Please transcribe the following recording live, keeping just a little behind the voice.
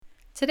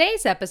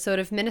Today's episode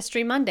of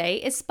Ministry Monday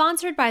is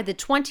sponsored by the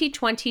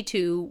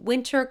 2022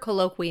 Winter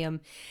Colloquium,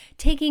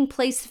 taking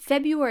place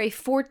February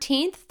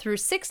 14th through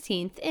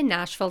 16th in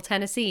Nashville,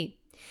 Tennessee.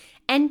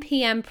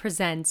 NPM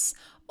presents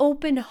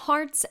Open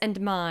Hearts and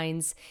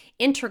Minds,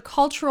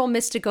 Intercultural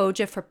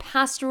Mystagogia for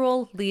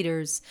Pastoral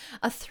Leaders,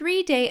 a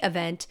 3-day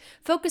event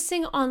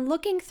focusing on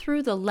looking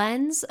through the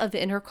lens of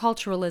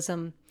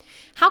interculturalism.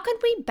 How can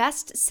we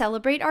best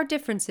celebrate our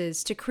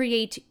differences to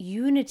create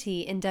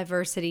unity in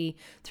diversity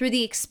through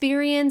the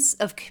experience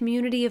of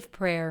community of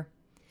prayer?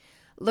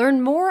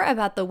 Learn more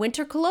about the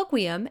Winter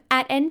Colloquium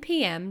at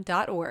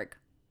npm.org.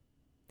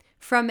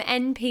 From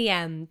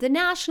NPM, the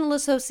National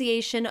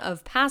Association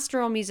of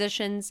Pastoral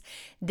Musicians,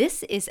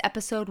 this is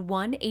episode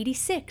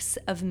 186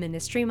 of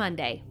Ministry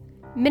Monday.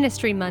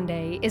 Ministry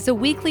Monday is a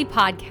weekly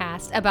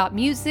podcast about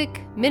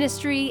music,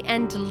 ministry,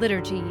 and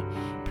liturgy,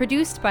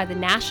 produced by the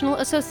National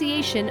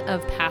Association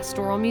of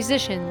Pastoral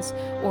Musicians,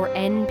 or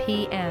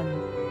NPM.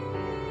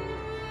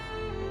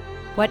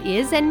 What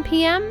is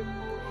NPM?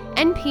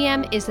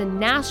 NPM is a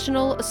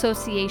national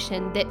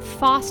association that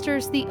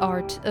fosters the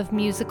art of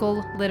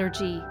musical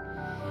liturgy.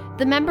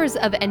 The members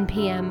of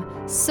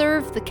NPM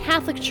serve the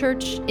Catholic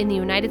Church in the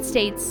United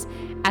States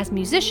as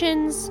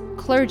musicians,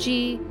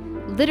 clergy,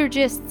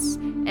 liturgists,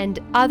 and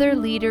other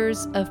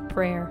leaders of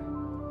prayer.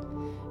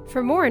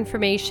 For more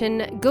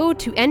information, go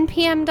to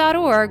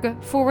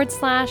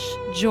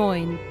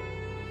npm.org/join.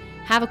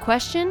 Have a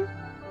question?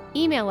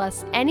 Email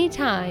us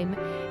anytime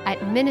at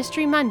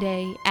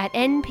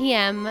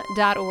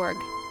ministrymonday@npm.org.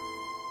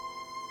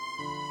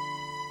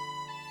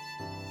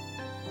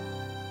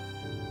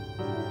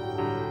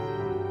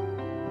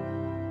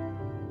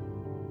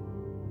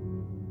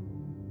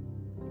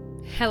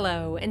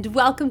 Hello, and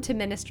welcome to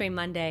Ministry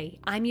Monday.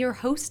 I'm your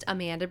host,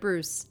 Amanda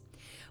Bruce.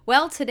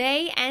 Well,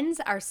 today ends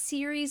our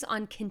series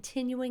on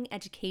continuing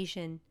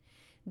education.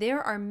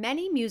 There are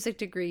many music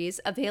degrees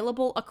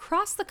available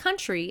across the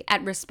country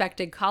at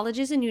respected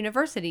colleges and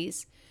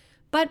universities.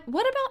 But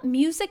what about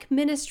music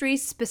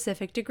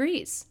ministry-specific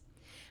degrees?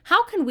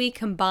 How can we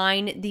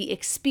combine the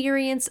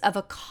experience of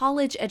a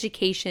college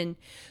education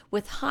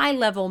with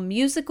high-level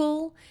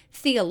musical,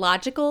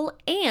 theological,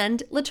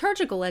 and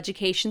liturgical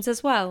educations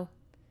as well?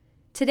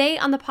 Today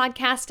on the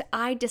podcast,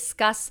 I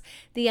discuss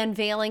the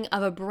unveiling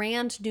of a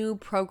brand new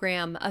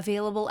program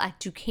available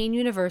at Duquesne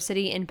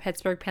University in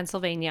Pittsburgh,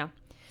 Pennsylvania.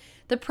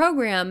 The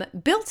program,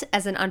 built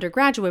as an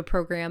undergraduate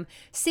program,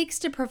 seeks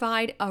to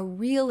provide a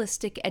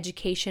realistic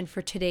education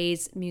for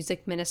today's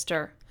music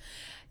minister.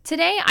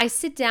 Today, I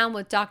sit down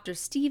with Dr.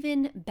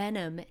 Stephen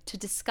Benham to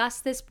discuss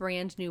this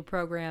brand new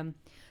program.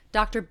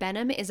 Dr.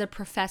 Benham is a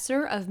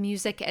professor of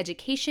music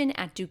education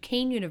at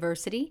Duquesne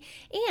University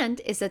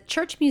and is a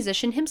church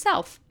musician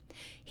himself.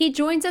 He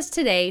joins us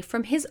today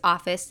from his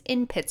office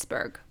in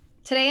Pittsburgh.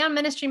 Today on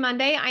Ministry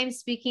Monday, I'm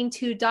speaking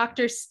to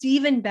Dr.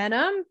 Stephen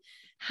Benham.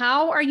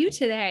 How are you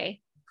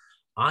today?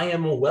 I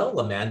am well,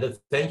 Amanda.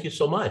 Thank you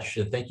so much.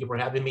 And thank you for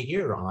having me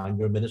here on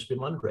your Ministry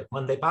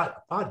Monday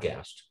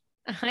podcast.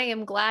 I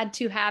am glad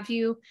to have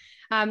you.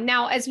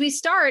 Now, as we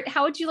start,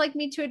 how would you like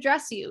me to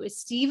address you? Is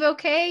Steve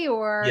okay,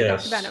 or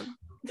yes, Dr. Benham?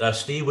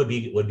 Steve would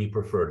be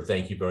preferred.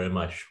 Thank you very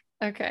much.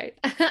 Okay.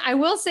 I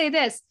will say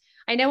this.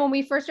 I know when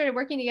we first started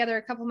working together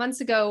a couple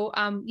months ago,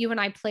 you and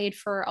I played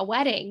for a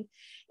wedding,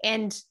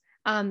 and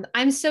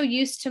I'm so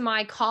used to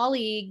my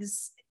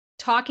colleagues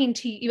talking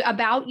to you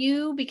about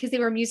you because they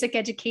were music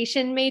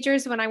education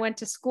majors when I went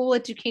to school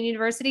at Duquesne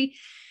University,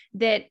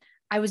 that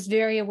I was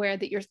very aware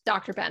that you're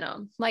Dr.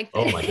 Benham.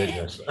 Oh my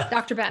goodness.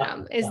 Dr.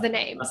 Benham is the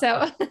name.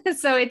 So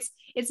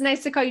it's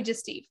nice to call you just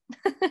Steve.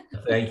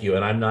 Thank you.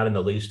 And I'm not in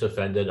the least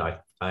offended. I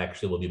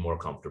actually will be more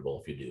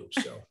comfortable if you do.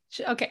 So.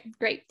 Okay,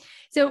 great.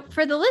 So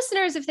for the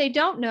listeners, if they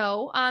don't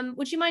know,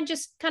 would you mind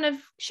just kind of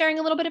sharing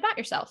a little bit about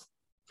yourself?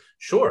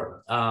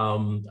 Sure.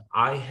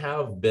 I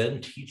have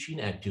been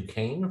teaching at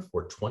Duquesne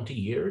for 20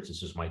 years.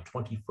 This is my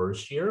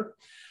 21st year.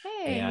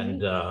 Hey.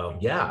 And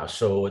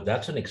so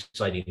that's an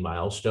exciting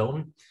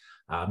milestone.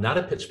 I'm not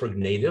a Pittsburgh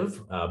native,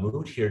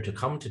 moved here to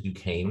come to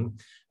Duquesne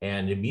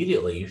and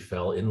immediately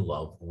fell in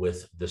love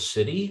with the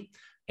city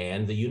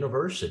and the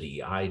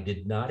university. I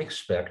did not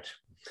expect,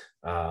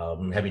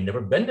 having never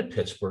been to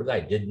Pittsburgh, I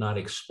did not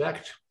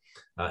expect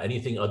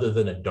anything other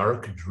than a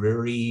dark,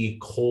 dreary,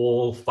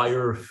 coal,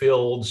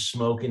 fire-filled,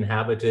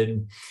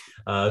 smoke-inhabited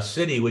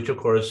city, which of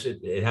course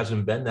it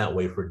hasn't been that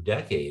way for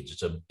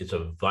decades. It's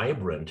a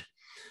vibrant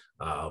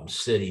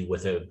city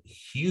with a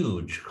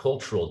huge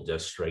cultural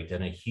district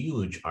and a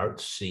huge art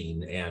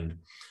scene and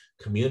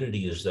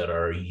communities that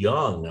are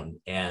young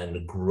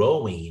and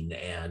growing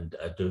and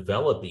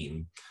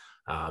developing.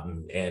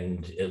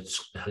 And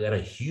it's got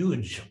a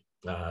huge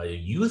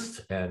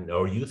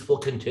youthful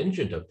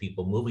contingent of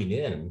people moving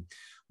in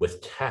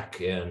with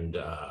tech and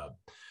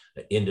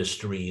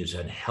industries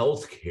and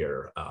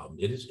healthcare.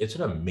 It's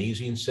an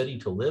amazing city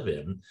to live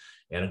in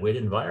and a great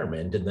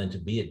environment. And then to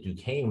be at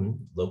Duquesne,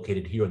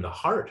 located here in the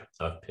heart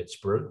of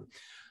Pittsburgh,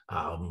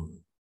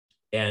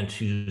 and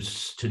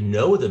to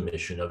know the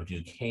mission of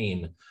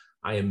Duquesne,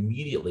 I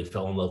immediately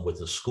fell in love with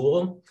the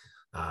school.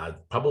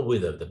 Probably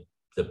the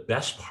the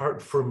best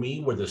part for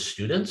me were the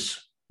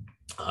students.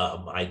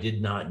 I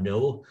did not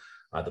know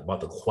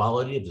about the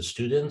quality of the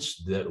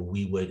students that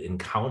we would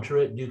encounter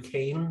at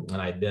Duquesne,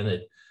 and I've been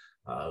at,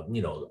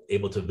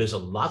 able to visit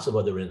lots of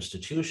other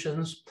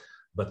institutions,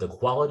 but the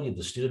quality of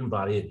the student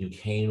body at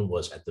Duquesne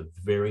was at the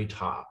very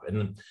top,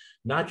 and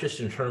not just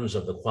in terms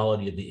of the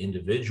quality of the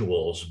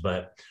individuals,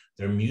 but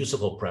their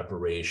musical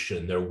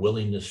preparation, their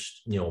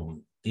willingness,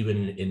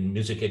 even in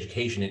music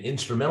education and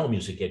instrumental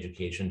music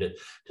education,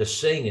 to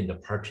sing and to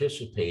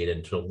participate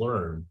and to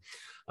learn.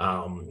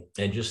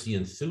 And just the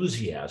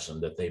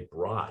enthusiasm that they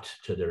brought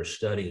to their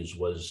studies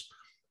was,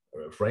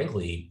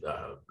 frankly,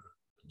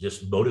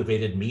 just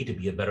motivated me to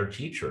be a better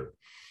teacher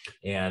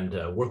and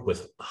work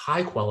with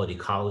high quality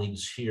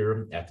colleagues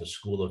here at the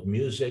School of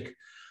Music,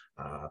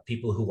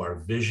 people who are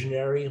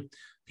visionary,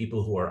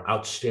 people who are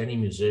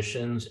outstanding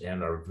musicians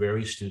and are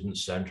very student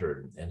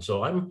centered. And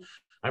so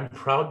I'm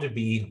proud to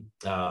be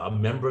a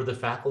member of the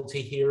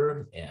faculty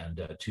here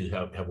and to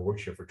have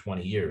worked here for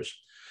 20 years.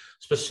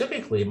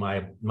 Specifically,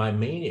 my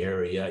main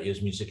area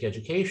is music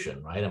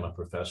education, right? I'm a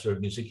professor of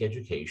music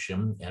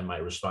education, and my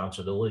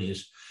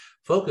responsibilities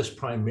focus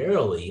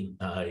primarily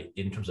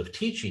in terms of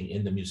teaching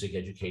in the music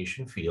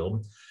education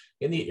field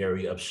in the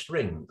area of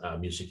string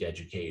music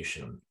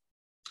education.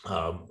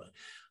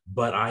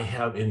 But I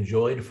have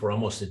enjoyed for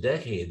almost a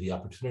decade the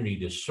opportunity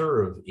to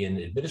serve in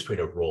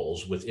administrative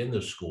roles within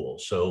the school.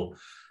 So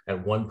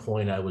at one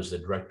point, I was the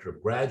director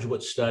of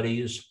graduate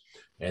studies,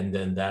 and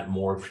then that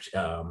morphed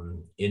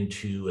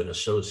into an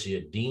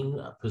associate dean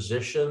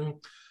position.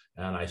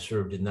 And I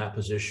served in that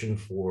position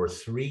for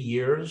 3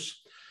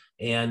 years.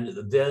 And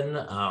then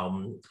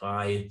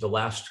the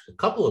last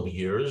couple of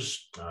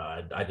years,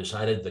 I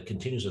decided the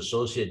continuous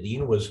associate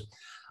dean was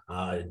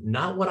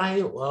not what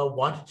I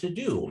wanted to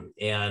do.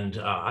 And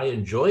I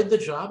enjoyed the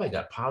job. I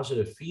got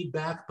positive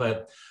feedback,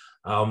 but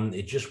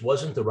it just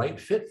wasn't the right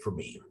fit for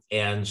me.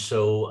 And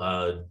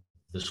so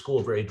the school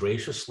very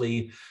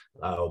graciously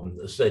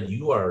said,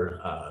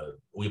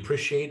 we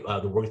appreciate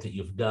the work that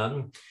you've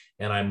done.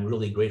 And I'm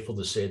really grateful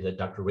to say that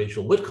Dr.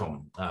 Rachel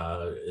Whitcomb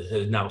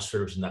now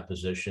serves in that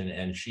position,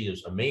 and she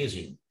is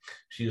amazing.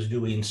 She is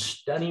doing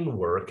stunning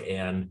work,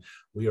 and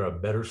we are a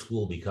better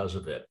school because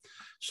of it.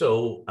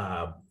 So,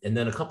 and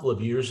then a couple of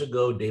years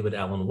ago, David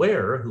Allen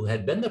Ware, who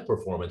had been the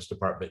performance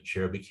department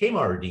chair, became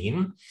our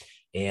dean,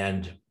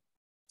 and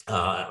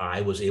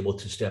I was able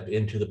to step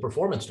into the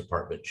performance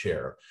department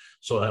chair.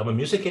 So I'm a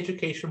music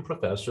education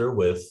professor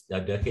with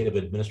a decade of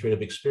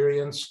administrative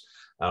experience.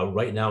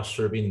 Right now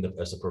serving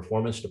as the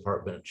performance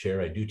department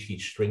chair. I do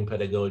teach string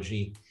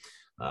pedagogy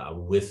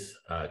with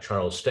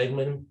Charles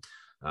Stegman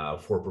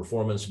for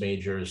performance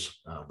majors,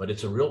 but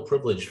it's a real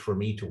privilege for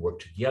me to work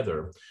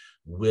together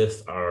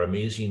with our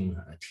amazing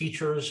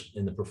teachers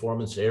in the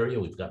performance area.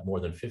 We've got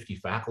more than 50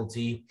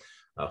 faculty,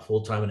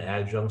 full-time and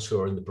adjuncts who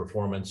are in the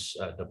performance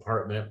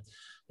department,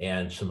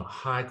 and some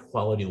high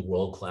quality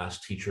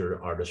world-class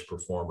teacher, artist,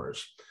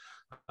 performers.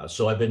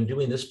 So I've been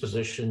doing this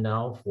position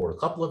now for a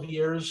couple of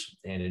years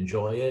and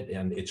enjoy it.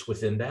 And it's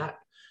within that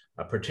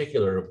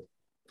particular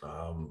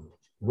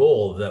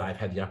role that I've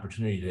had the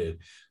opportunity to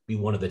be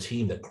one of the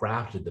team that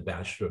crafted the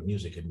Bachelor of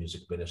Music and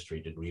Music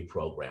Ministry degree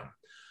program.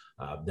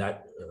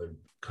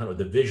 Kind of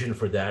the vision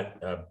for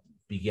that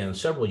began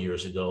several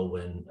years ago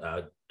when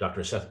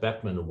Dr. Seth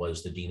Beckman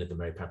was the dean at the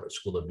Mary Papert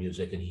School of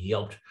Music, and he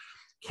helped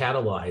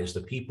catalyze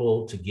the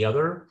people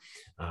together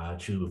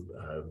to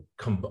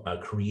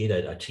create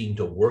a team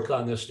to work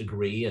on this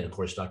degree. And of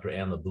course, Dr.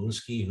 Ann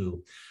Labunsky,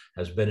 who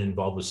has been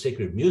involved with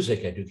sacred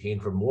music at Duquesne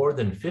for more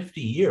than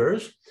 50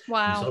 years.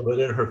 Wow. We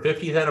celebrated her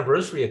 50th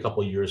anniversary a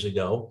couple of years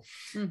ago.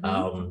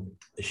 Mm-hmm.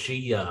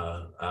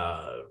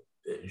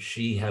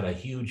 She had a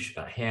huge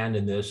hand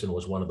in this and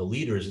was one of the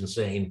leaders in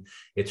saying,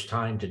 it's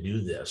time to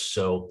do this.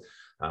 So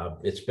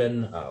that's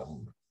been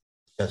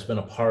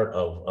a part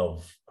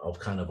of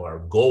kind of our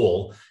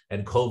goal,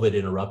 and COVID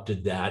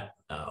interrupted that,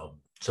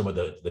 some of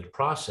the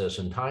process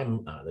and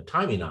the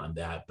timing on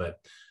that, but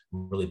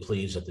I'm really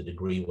pleased that the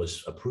degree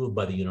was approved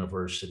by the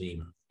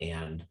university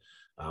and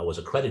was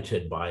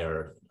accredited by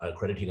our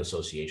accrediting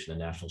association,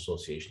 the National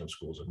Association of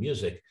Schools of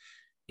Music,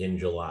 in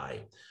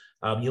July.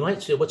 You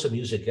might say, what's a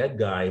music ed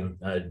guy?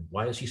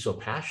 Why is he so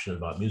passionate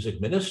about music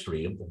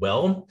ministry?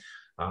 Well,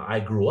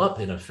 I grew up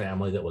in a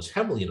family that was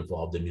heavily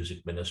involved in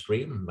music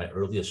ministry. My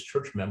earliest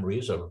church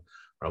memories are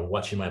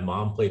watching my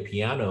mom play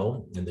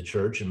piano in the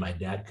church and my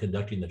dad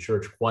conducting the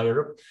church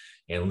choir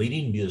and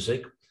leading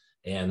music.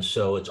 And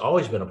so it's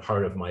always been a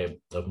part of my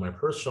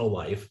personal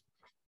life.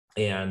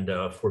 And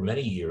for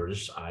many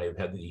years, I've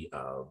had the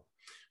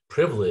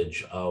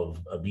privilege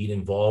of being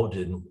involved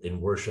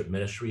in worship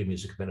ministry and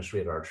music ministry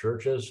at our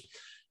churches.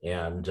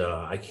 And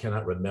I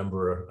cannot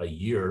remember a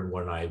year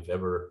when I've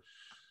ever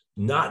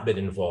not been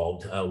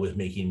involved with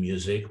making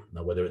music,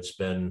 whether it's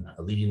been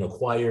leading a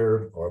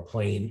choir or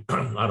playing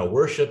on a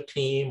worship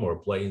team or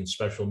playing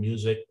special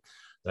music.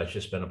 That's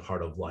just been a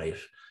part of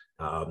life.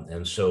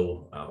 And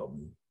so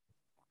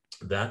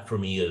that for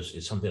me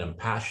is something I'm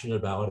passionate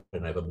about.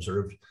 And I've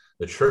observed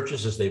the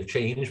churches as they've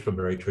changed from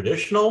very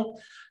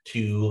traditional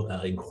to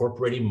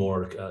incorporating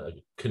more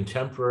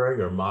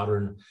contemporary or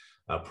modern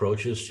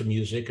approaches to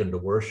music and to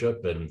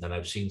worship. And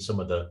I've seen some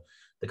of the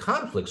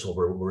conflicts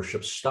over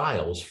worship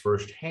styles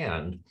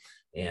firsthand,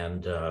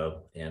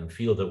 and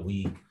feel that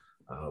we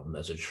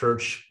as a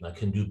church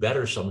can do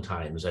better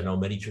sometimes. I know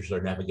many churches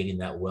are navigating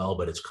that well,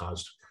 but it's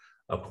caused,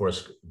 of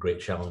course, great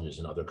challenges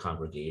in other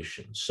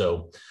congregations.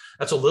 So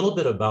that's a little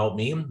bit about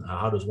me.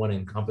 How does one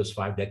encompass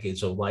 5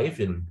 decades of life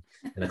in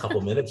a couple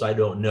of minutes? I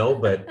don't know,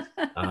 but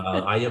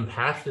I am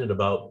passionate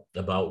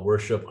about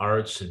worship,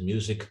 arts, and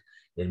music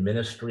in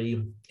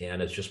ministry,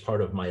 and it's just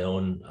part of my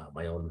own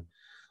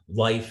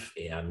life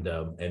and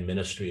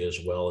ministry as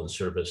well, and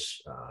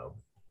service.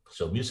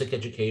 So music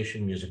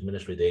education, music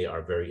ministry, they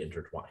are very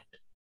intertwined.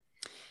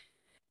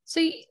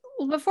 So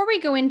before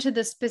we go into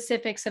the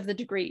specifics of the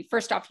degree,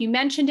 first off, you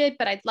mentioned it,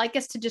 but I'd like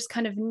us to just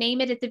kind of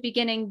name it at the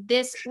beginning.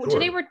 Sure.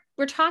 Today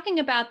we're talking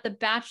about the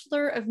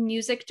Bachelor of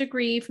Music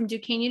degree from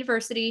Duquesne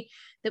University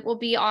that will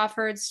be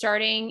offered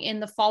starting in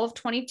the fall of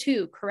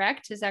 22,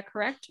 correct? Is that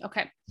correct?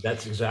 Okay.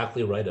 That's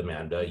exactly right,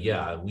 Amanda.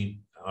 Yeah,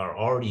 we are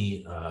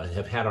already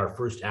have had our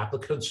first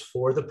applicants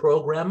for the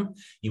program,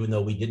 even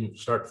though we didn't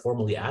start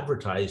formally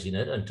advertising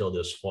it until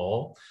this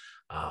fall.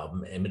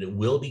 And it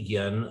will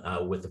begin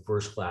with the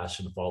first class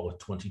in fall of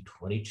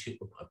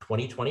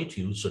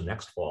 2022, so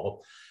next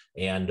fall.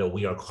 And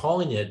we are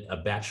calling it a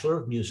Bachelor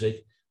of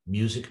Music,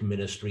 Music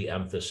Ministry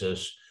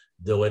emphasis,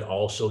 though it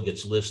also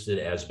gets listed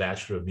as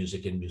Bachelor of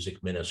Music and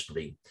Music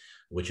Ministry,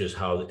 which is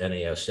how the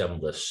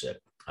NASM lists it.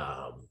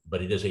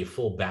 But it is a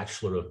full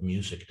Bachelor of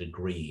Music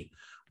degree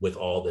with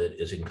all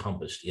that is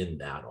encompassed in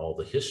that, all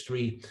the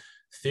history,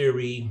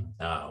 theory,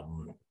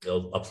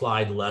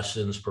 applied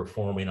lessons,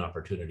 performing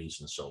opportunities,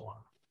 and so on.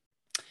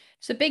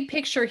 So big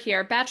picture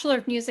here, Bachelor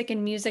of Music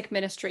and Music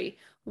Ministry.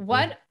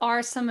 What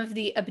are some of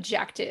the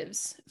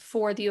objectives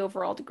for the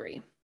overall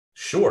degree?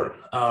 Sure.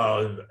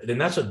 And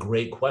that's a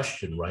great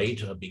question,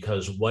 right?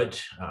 Because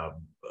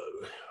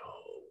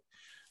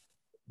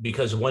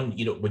when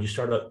you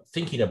start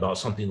thinking about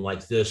something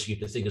like this, you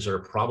have to think, is there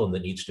a problem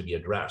that needs to be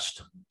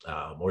addressed?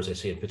 Or as I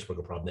say in Pittsburgh,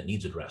 a problem that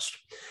needs addressed.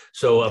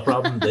 So a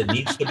problem that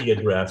needs to be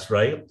addressed,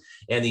 right?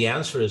 And the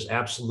answer is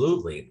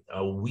absolutely.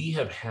 We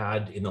have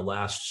had in the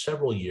last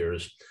several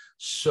years,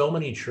 so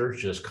many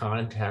churches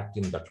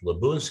contacting Dr.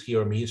 Labunski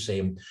or me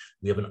saying,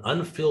 we have an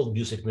unfilled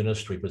music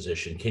ministry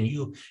position. Can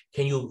you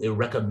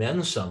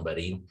recommend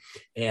somebody?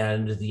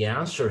 And the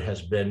answer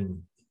has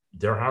been,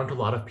 there aren't a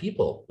lot of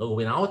people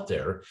going out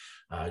there.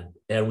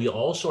 And we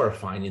also are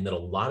finding that a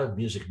lot of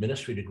music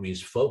ministry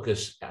degrees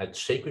focus at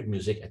sacred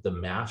music at the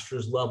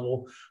master's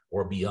level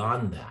or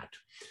beyond that.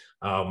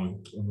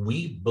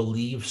 We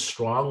believe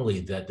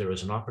strongly that there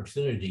is an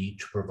opportunity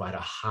to provide a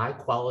high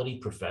quality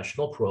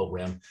professional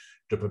program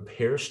to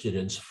prepare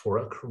students for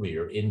a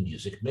career in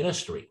music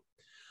ministry.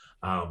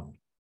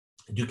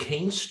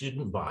 Duquesne's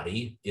student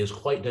body is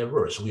quite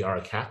diverse. We are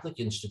a Catholic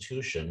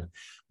institution,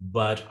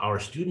 but our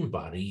student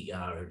body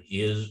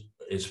is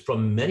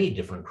from many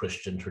different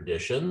Christian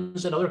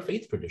traditions and other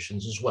faith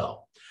traditions as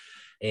well.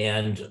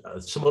 And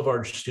some of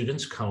our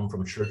students come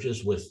from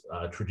churches with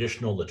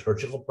traditional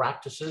liturgical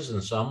practices,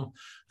 and some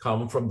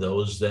come from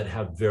those that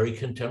have very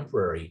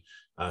contemporary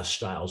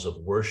styles of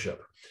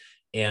worship.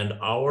 And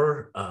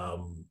our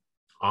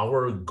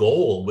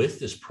goal with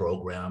this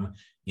program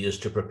is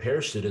to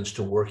prepare students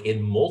to work in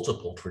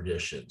multiple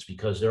traditions,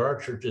 because there are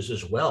churches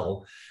as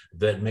well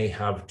that may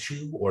have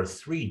 2 or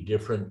 3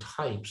 different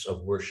types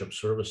of worship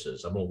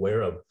services. I'm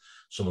aware of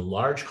some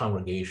large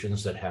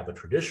congregations that have a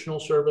traditional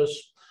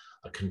service,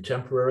 a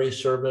contemporary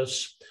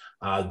service.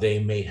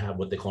 They may have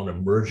what they call an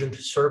emergent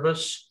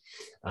service,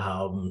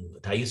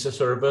 Taisa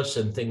service,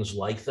 and things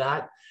like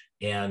that.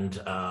 And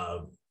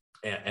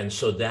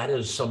so that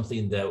is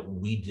something that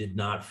we did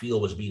not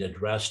feel was being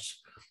addressed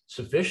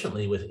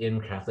sufficiently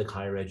within Catholic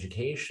higher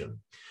education.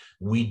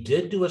 We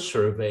did do a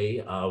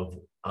survey of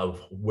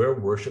where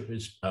worship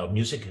is,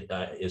 music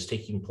is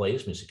taking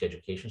place, music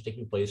education is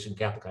taking place in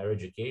Catholic higher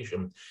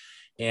education.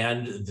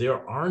 And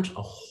there aren't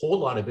a whole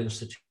lot of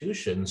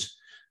institutions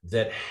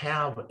that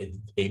have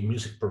a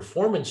music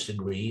performance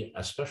degree,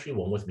 especially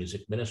one with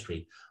music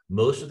ministry.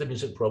 Most of the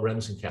music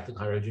programs in Catholic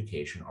higher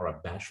education are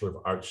a Bachelor of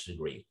Arts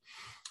degree,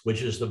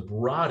 which is the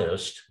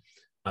broadest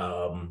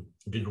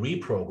degree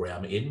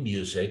program in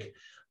music,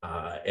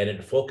 and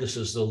it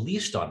focuses the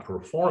least on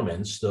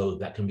performance, though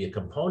that can be a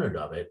component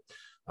of it,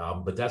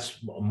 but that's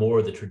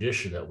more the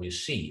tradition that we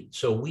see.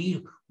 So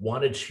we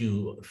wanted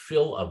to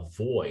fill a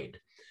void.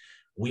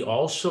 We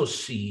also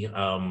see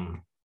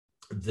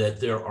that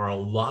there are a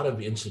lot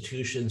of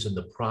institutions in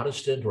the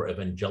Protestant or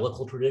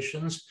evangelical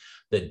traditions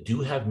that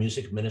do have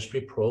music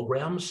ministry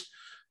programs.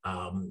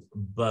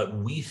 But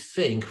we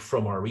think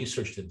from our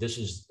research that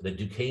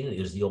Duquesne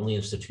is the only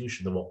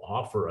institution that will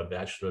offer a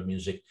Bachelor of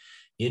Music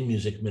in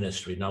Music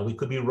Ministry. Now, we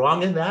could be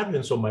wrong in that,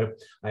 and so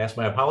I ask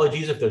my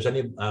apologies if there's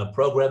any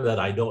program that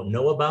I don't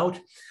know about,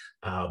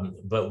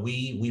 but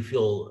we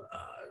feel,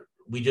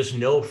 we just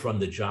know from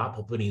the job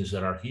openings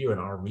that are here in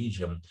our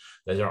region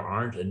that there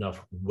aren't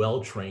enough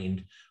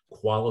well-trained,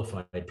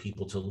 qualified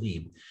people to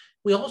lead.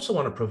 We also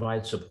want to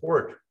provide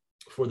support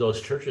for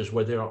those churches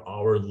where there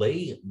are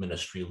lay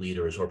ministry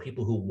leaders or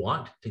people who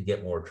want to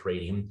get more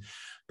training,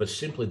 but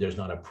simply there's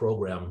not a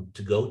program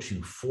to go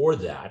to for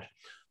that.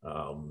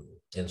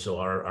 And so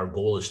our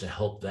goal is to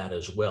help that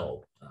as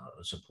well,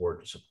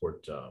 support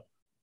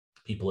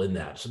people in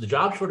that. So the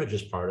job shortage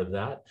is part of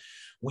that.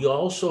 We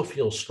also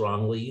feel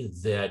strongly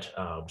that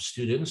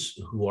students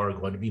who are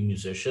going to be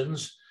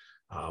musicians,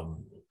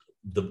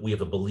 we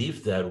have a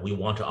belief that we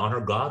want to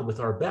honor God with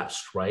our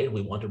best, right?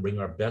 We want to bring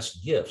our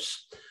best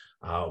gifts,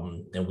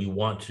 and we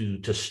want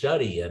to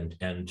study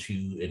and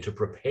to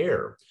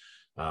prepare.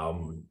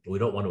 We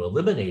don't want to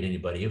eliminate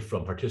anybody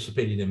from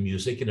participating in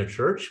music in a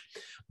church,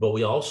 but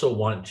we also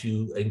want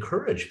to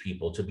encourage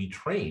people to be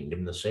trained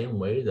in the same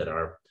way that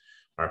our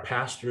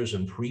pastors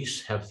and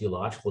priests have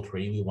theological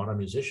training. We want our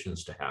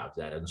musicians to have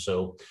that. And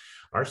so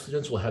our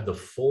students will have the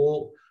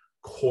full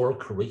core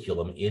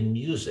curriculum in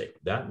music.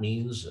 That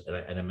means,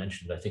 and I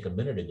mentioned, I think a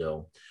minute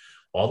ago,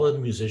 all of the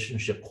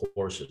musicianship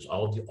courses,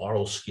 all of the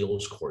aural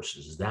skills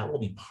courses, that will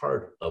be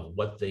part of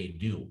what they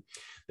do.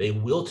 They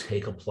will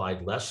take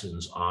applied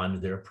lessons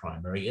on their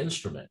primary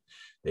instrument.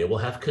 They will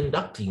have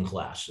conducting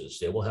classes.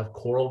 They will have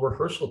choral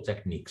rehearsal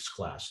techniques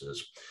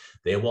classes.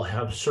 They will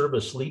have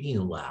service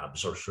leading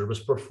labs or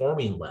service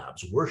performing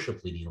labs,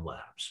 worship leading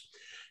labs.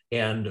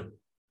 And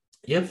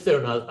if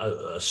they're not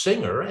a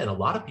singer, and a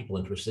lot of people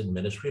interested in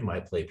ministry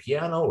might play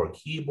piano or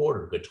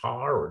keyboard or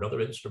guitar or another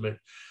instrument,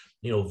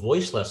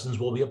 voice lessons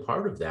will be a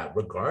part of that,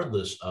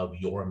 regardless of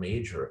your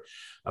major.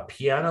 A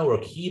piano or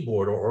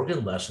keyboard or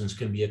organ lessons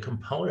can be a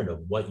component of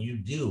what you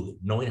do.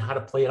 Knowing how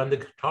to play on the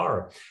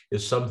guitar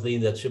is something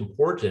that's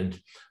important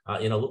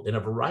in a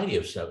variety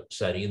of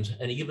settings.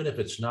 And even if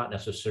it's not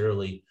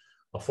necessarily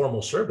a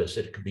formal service,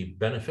 it could be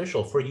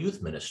beneficial for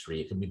youth ministry.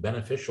 It can be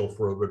beneficial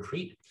for a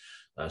retreat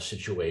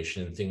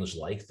situation and things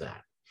like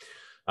that.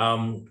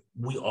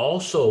 We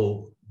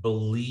also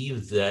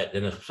believe that,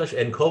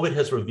 and COVID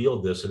has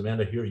revealed this, and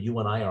Amanda, here you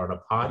and I are on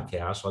a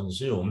podcast on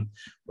Zoom,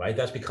 right?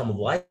 That's become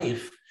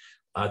life.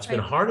 It's been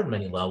hard on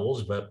many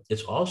levels, but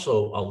it's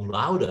also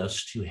allowed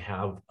us to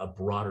have a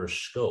broader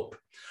scope.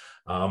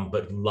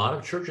 But a lot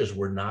of churches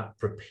were not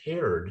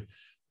prepared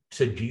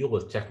to deal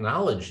with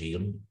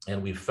technology.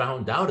 And we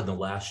found out in the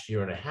last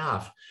year and a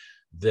half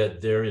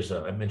that there is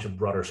I mentioned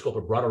broader scope,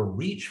 a broader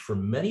reach for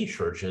many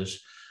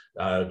churches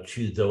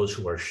to those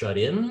who are shut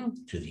in,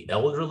 to the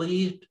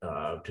elderly,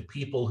 to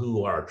people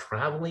who are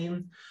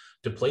traveling,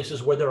 to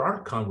places where there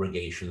aren't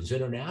congregations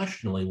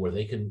internationally where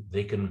they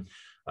can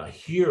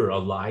hear a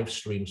live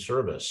stream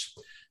service.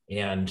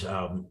 And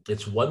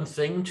it's one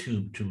thing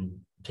to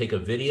take a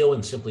video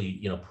and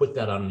simply put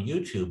that on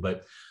YouTube,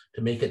 but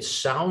to make it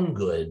sound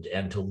good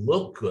and to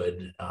look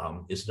good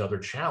is another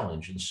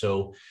challenge. And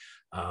so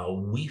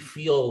we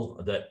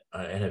feel that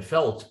and have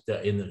felt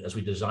that as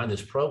we designed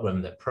this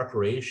program, that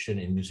preparation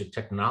in music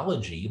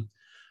technology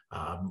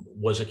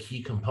was a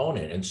key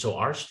component. And so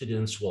our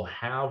students will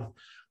have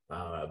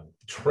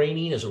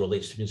training as it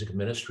relates to music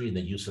ministry in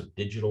the use of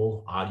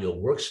digital audio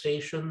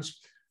workstations,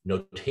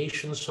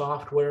 notation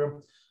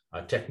software,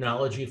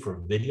 technology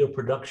for video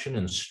production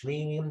and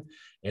streaming,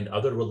 and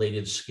other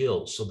related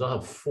skills. So they'll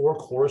have 4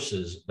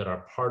 courses that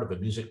are part of a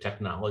music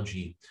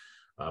technology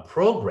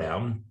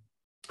program.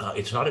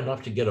 It's not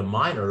enough to get a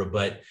minor,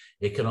 but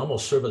it can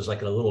almost serve as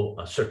like a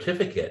little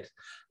certificate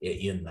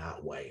in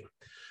that way.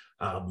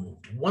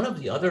 One of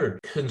the other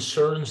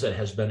concerns that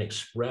has been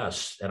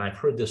expressed, and I've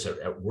heard this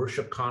at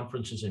worship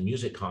conferences and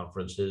music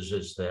conferences,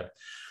 is that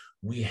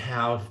we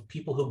have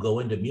people who go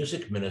into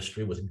music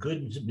ministry with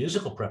good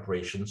musical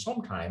preparation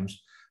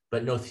sometimes,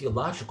 but no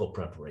theological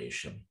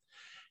preparation.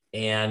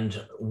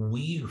 And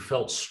we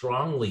felt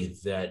strongly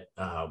that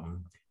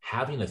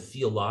having a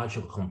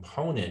theological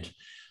component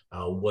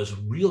was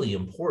really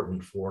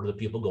important for the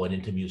people going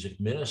into music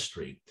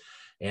ministry.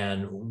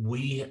 And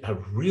we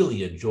have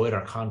really enjoyed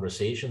our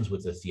conversations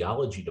with the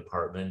theology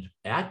department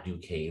at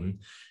Duquesne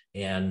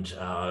and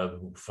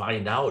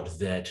find out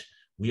that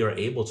we are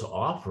able to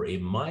offer a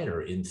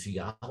minor in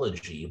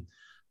theology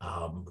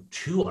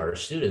to our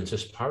students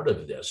as part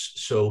of this.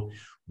 So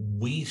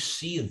we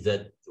see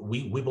that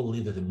we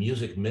believe that the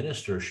music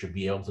minister should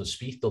be able to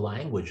speak the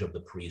language of the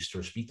priest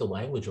or speak the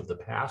language of the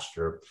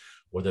pastor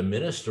or the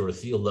minister or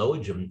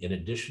theologian, in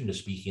addition to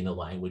speaking the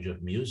language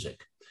of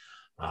music.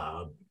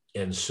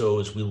 And so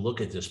as we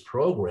look at this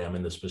program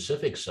and the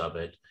specifics of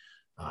it,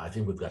 I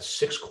think we've got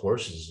 6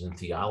 courses in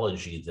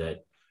theology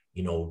that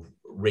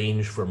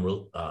range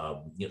from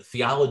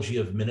theology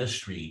of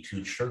ministry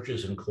to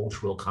churches and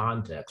cultural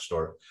context,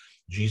 or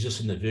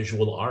Jesus in the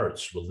visual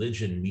arts,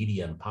 religion,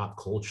 media, and pop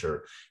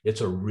culture.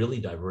 It's a really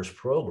diverse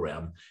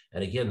program.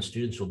 And again,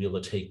 students will be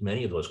able to take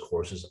many of those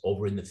courses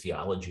over in the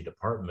theology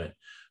department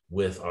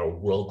with our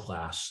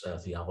world-class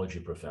theology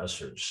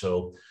professors.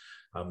 So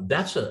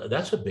that's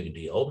a big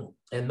deal.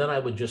 And then I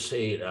would just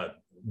say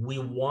we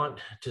want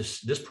to,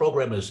 this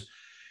program is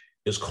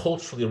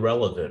culturally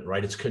relevant,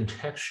 right? It's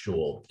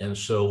contextual. And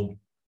so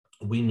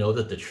we know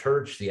that the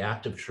church, the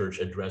active church,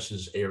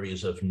 addresses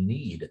areas of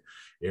need,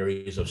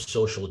 areas of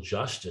social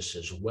justice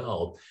as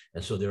well.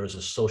 And so there is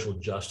a social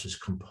justice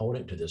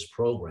component to this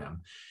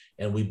program.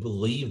 And we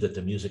believe that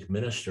the music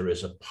minister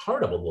is a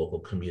part of a local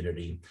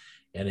community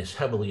and is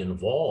heavily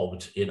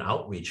involved in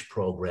outreach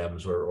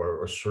programs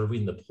or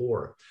serving the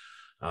poor.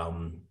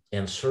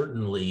 And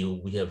certainly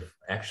we have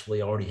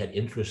actually already had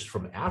interest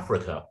from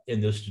Africa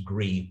in this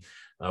degree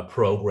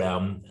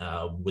program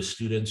with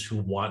students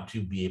who want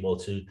to be able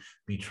to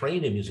be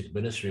trained in music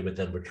ministry, but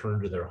then return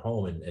to their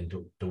home and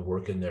to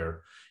work in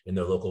their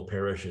local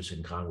parishes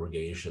and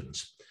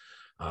congregations.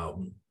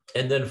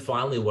 And then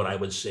finally, what I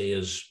would say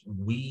is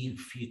we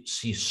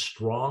see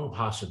strong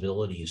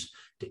possibilities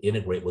to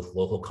integrate with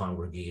local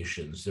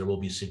congregations. There will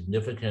be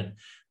significant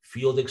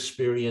field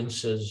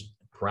experiences,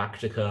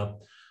 practica,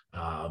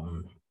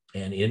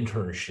 and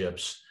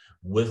internships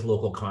with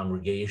local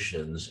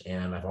congregations.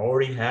 And I've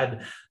already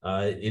had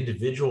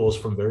individuals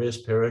from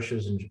various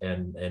parishes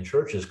and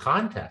churches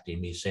contacting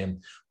me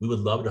saying, we would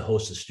love to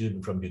host a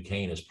student from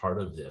Duquesne as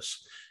part of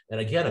this. And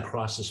again,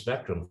 across the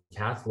spectrum,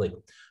 Catholic,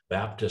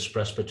 Baptist,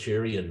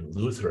 Presbyterian,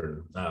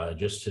 Lutheran,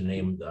 just to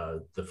name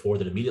the four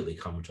that immediately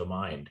come to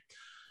mind.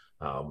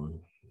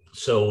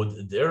 So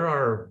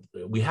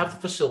we have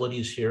the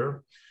facilities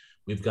here.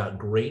 We've got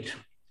great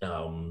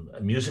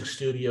music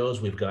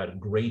studios. We've got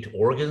great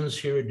organs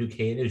here at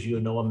Duquesne, as you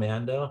know,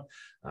 Amanda.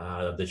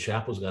 The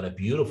chapel's got a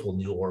beautiful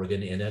new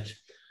organ in it.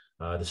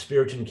 The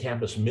Spiritan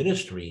Campus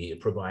Ministry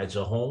provides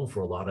a home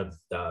for a lot of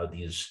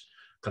these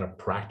kind of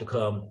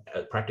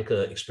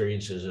practica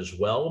experiences as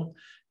well,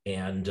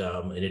 and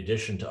in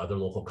addition to other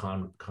local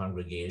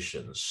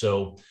congregations.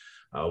 So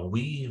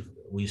we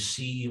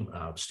see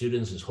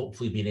students as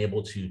hopefully being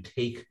able to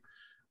take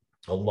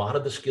a lot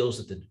of the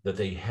skills that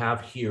they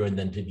have here and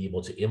then to be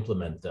able to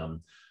implement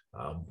them,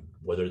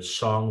 whether it's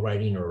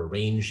songwriting or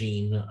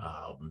arranging,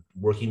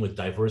 working with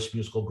diverse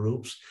musical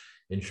groups.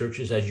 In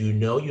churches, as you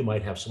know, you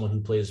might have someone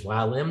who plays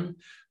violin,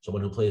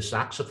 someone who plays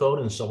saxophone,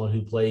 and someone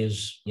who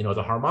plays,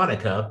 the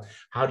harmonica.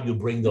 How do you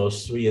bring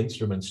those three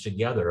instruments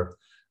together?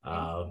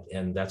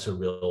 And that's a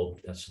real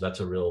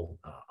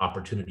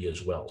opportunity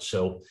as well.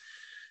 So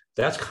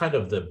that's kind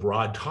of the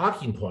broad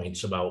talking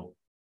points about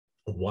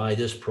why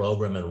this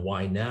program and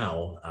why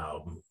now.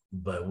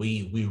 But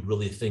we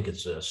really think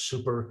it's a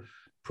super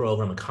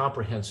program, a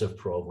comprehensive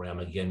program.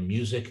 Again,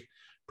 music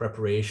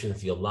preparation,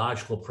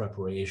 theological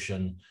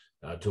preparation,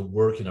 to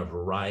work in a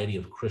variety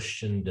of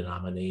Christian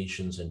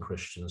denominations and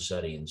Christian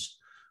settings,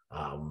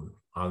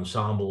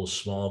 ensembles,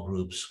 small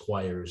groups,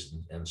 choirs,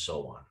 and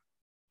so on.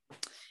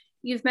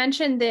 You've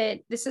mentioned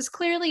that this is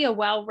clearly a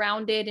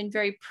well-rounded and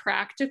very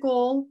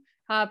practical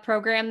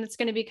program that's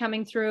going to be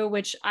coming through,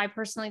 which I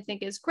personally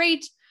think is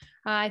great.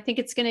 I think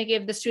it's going to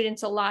give the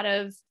students a lot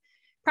of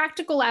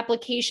practical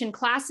application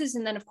classes,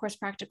 and then of course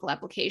practical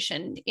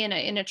application in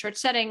a church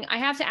setting. I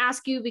have to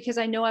ask you, because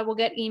I know I will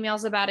get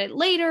emails about it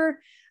later.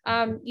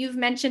 You've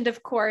mentioned,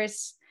 of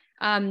course,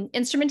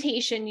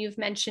 instrumentation, you've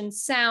mentioned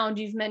sound,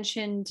 you've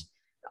mentioned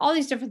all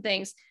these different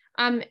things.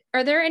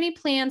 Are there any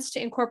plans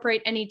to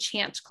incorporate any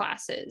chant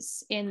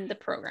classes in the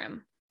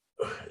program?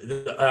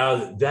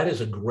 That is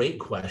a great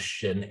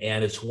question,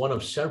 and it's one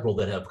of several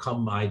that have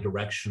come my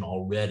direction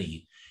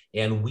already.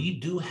 And we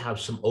do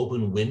have some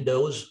open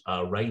windows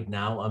right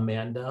now,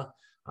 Amanda,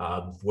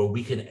 where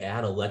we can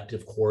add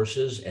elective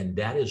courses, and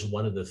that is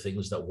one of the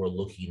things that we're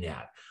looking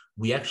at.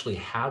 We actually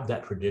have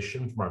that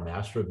tradition from our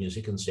Master of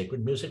Music and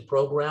Sacred Music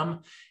program,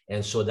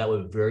 and so that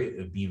would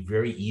be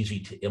very easy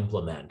to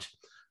implement.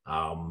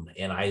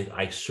 And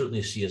I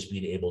certainly see us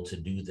being able to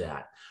do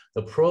that.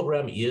 The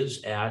program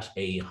is at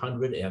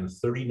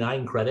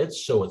 139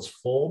 credits, so it's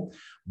full,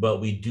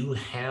 but we do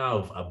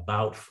have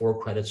about 4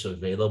 credits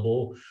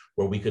available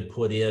where we could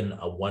put in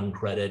a 1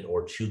 credit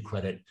or 2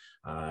 credit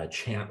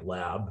chant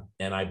lab.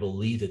 And I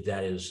believe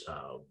that is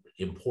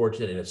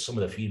important, and it's some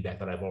of the feedback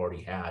that I've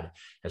already had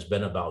has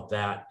been about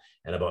that,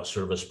 and about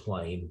service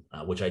playing,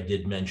 which I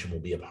did mention will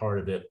be a part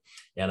of it,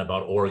 and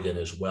about organ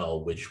as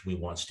well, which we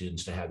want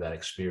students to have that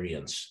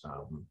experience.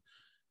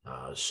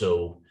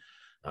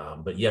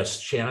 But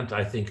yes, chant,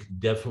 I think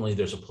definitely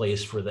there's a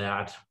place for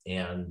that.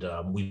 And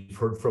we've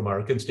heard from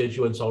our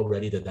constituents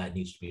already that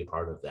needs to be a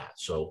part of that.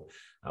 So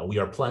we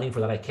are planning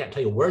for that. I can't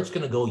tell you where it's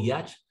going to go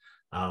yet,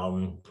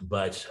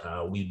 but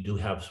we do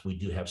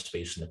have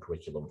space in the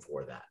curriculum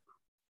for that.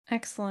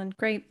 Excellent.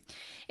 Great.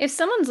 If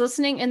someone's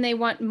listening and they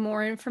want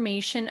more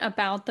information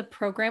about the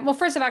program, well,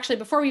 first of all, actually,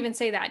 before we even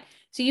say that,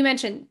 so you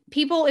mentioned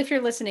people, if you're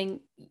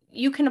listening,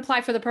 you can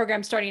apply for the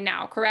program starting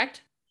now,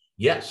 correct?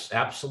 Yes,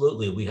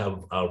 absolutely. We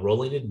have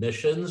rolling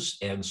admissions.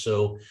 And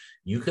so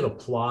you can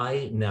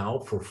apply now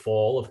for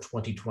fall of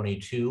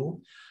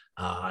 2022.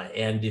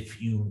 And if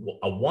you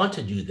want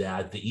to do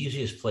that, the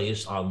easiest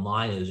place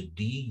online is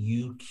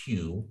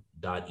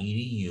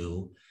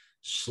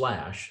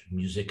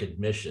duq.edu/music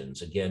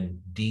admissions.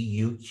 Again,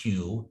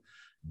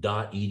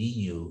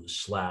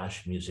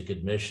 duq.edu/music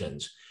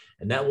admissions.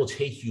 And that will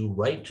take you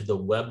right to the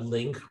web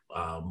link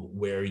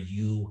where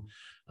you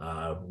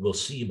will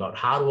see about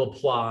how to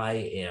apply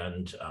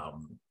and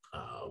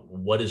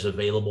what is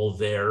available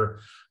there,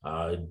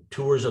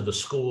 tours of the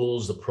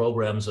schools, the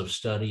programs of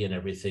study, and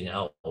everything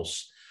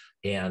else.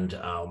 And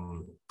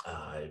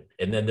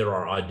then there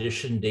are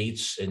audition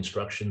dates,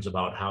 instructions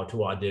about how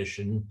to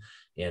audition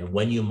and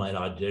when you might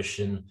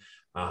audition.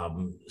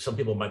 Some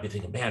people might be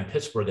thinking, man,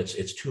 Pittsburgh,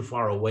 it's too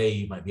far away.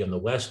 You might be on the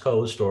West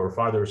Coast or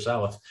farther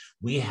south.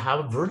 We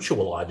have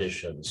virtual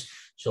auditions.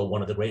 So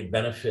one of the great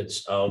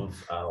benefits of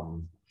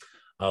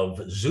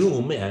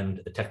Zoom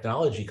and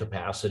technology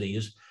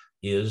capacities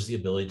is the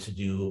ability to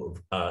do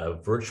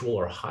virtual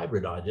or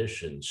hybrid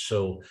auditions.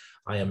 So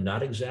I am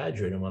not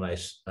exaggerating when I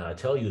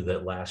tell you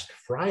that last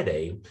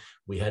Friday,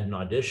 we had an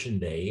audition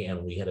day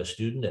and we had a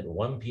student at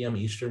 1 p.m.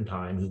 Eastern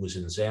time who was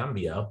in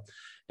Zambia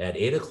at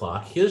 8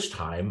 o'clock his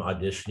time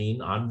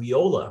auditioning on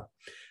viola.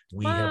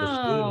 We have a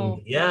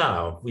student,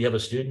 we have a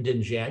student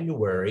in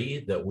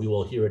January that we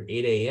will hear at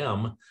 8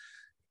 a.m.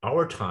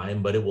 our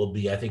time, but it will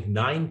be, I think,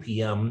 9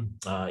 p.m.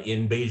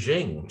 In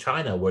Beijing,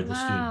 China, where the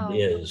student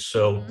is.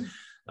 So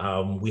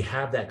we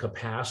have that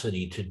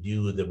capacity to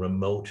do the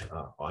remote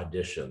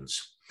auditions.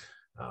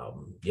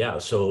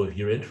 So if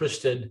you're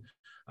interested,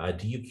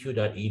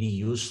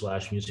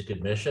 duq.edu/music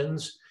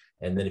admissions.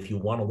 And then if you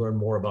want to learn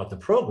more about the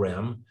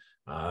program,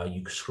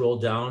 you scroll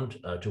down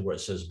to where it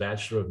says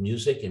Bachelor of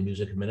Music and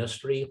Music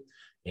Ministry.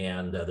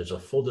 And there's a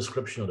full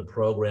description of the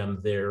program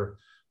there.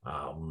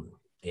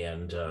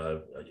 And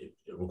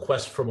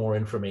request for more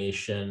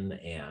information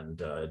and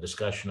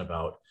discussion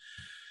about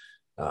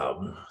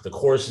the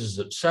courses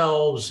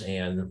themselves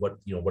and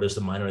what does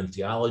the minor in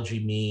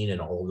theology mean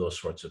and all of those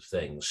sorts of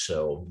things.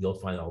 So you'll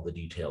find all the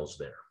details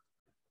there.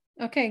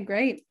 Okay,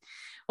 great.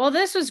 Well,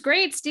 this was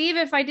great, Steve.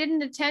 If I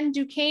didn't attend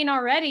Duquesne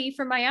already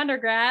for my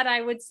undergrad,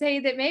 I would say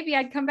that maybe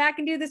I'd come back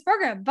and do this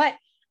program, but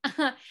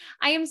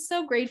I am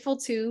so grateful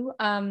too.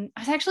 I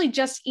was actually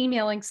just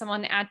emailing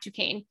someone at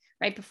Duquesne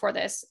right before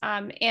this.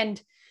 And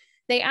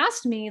they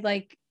asked me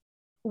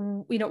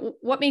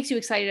what makes you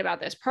excited about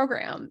this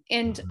program?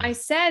 And I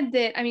said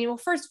that,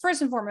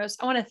 first and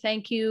foremost, I want to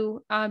thank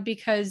you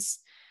because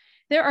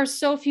there are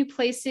so few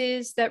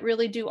places that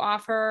really do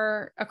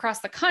offer across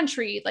the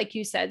country, like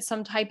you said,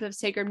 some type of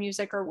sacred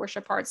music or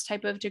worship arts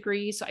type of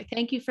degree. So I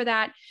thank you for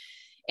that.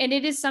 And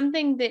it is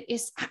something that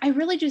I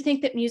really do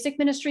think that music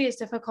ministry is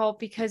difficult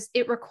because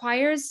it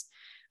requires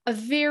a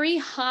very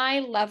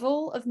high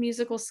level of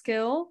musical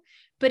skill,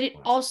 but it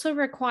also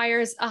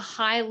requires a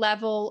high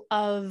level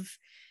of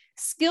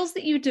skills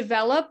that you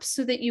develop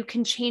so that you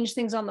can change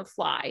things on the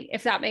fly,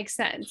 if that makes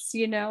sense,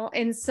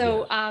 And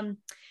so,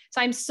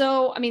 I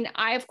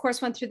of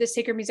course went through the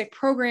sacred music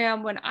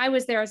program when I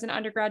was there as an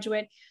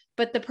undergraduate,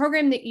 but the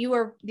program that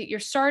you're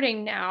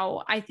starting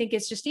now, I think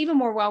is just even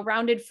more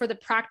well-rounded for the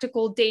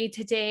practical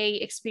day-to-day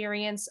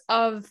experience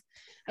of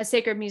a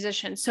sacred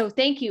musician. So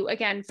thank you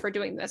again for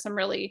doing this. I'm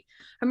really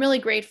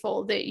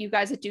grateful that you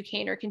guys at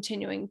Duquesne are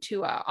continuing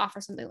to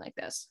offer something like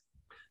this.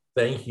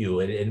 Thank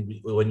you.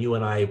 And when you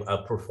and I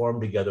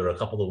performed together a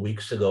couple of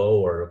weeks ago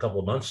or a couple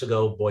of months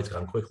ago, boy, it's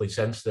gone quickly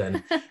since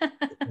then,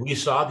 we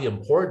saw the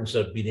importance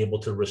of being able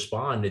to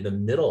respond in the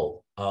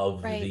middle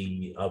of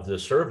the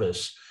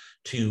service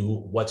to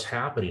what's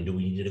happening. Do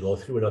we need to go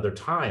through another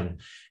time?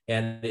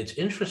 And it's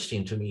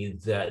interesting to me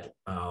that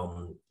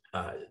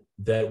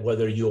that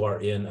whether you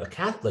are in a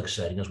Catholic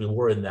setting, as we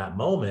were in that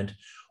moment,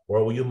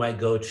 or you might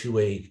go to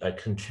a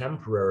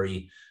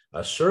contemporary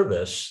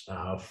service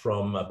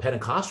from a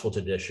Pentecostal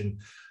tradition,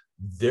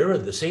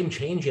 the same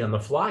changing on the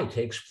fly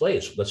takes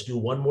place. Let's do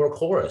one more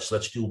chorus.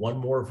 Let's do one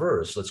more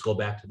verse. Let's go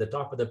back to the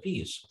top of the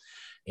piece.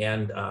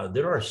 And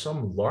there are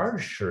some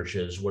large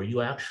churches where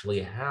you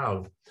actually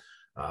have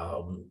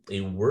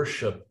a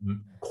worship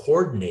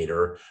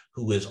coordinator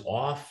who is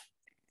off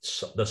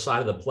the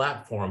side of the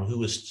platform,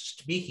 who is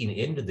speaking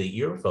into the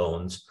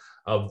earphones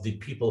of the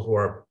people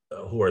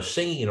who are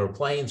singing or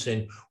playing,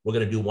 saying, we're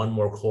going to do one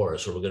more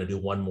chorus or we're going to do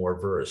one more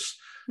verse.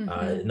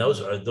 And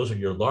those are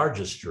your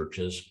largest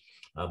churches,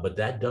 but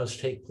that does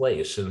take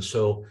place. And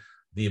so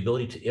the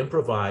ability to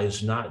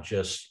improvise, not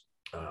just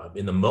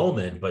in the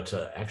moment, but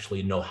to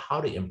actually know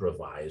how to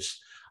improvise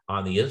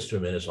on the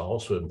instrument is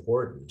also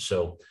important.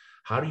 So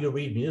how do you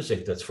read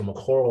music that's from a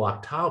choral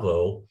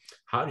octavo?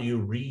 How do you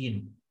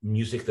read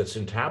music that's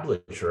in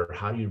tablature?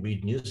 How do you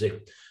read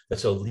music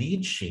that's a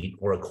lead sheet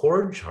or a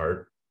chord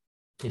chart?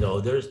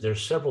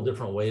 There's several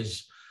different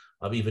ways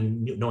of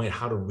even knowing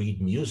how to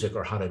read music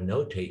or how to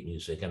notate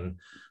music. And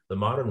the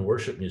modern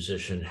worship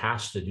musician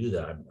has to do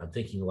that. I'm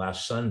thinking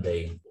last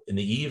Sunday in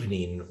the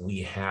evening,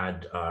 we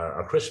had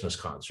a Christmas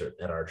concert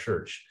at our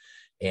church.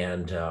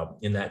 And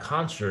in that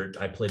concert,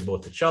 I played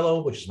both the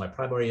cello, which is my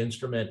primary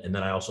instrument, and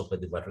then I also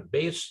played the electric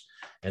bass,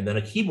 and then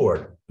a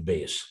keyboard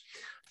bass.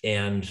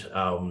 And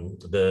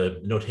the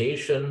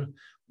notation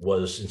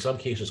was in some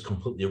cases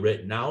completely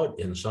written out.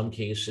 In some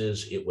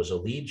cases, it was a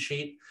lead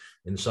sheet.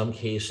 In some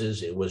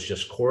cases, it was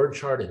just chord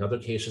chart. In other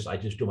cases, I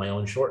just do my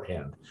own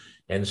shorthand.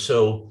 And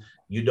so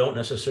you don't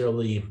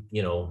necessarily,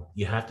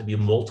 you have to be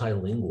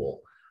multilingual,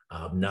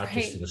 not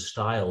just in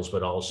styles,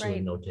 but also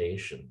in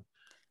notation.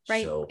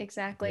 Right, So,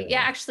 exactly.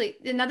 Yeah, yeah, actually,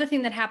 another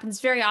thing that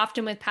happens very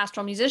often with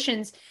pastoral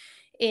musicians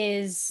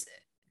is,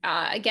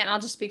 again, I'll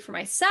just speak for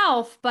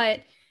myself,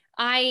 but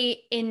I,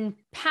 in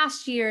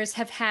past years,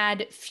 have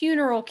had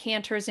funeral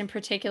cantors in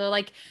particular,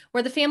 like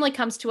where the family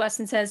comes to us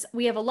and says,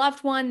 we have a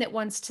loved one that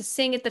wants to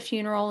sing at the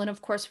funeral. And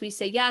of course, we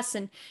say yes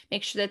and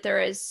make sure that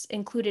they're as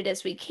included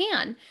as we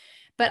can.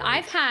 But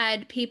I've right.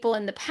 had people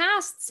in the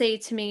past say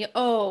to me,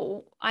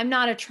 oh, I'm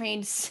not a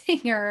trained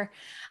singer.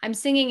 I'm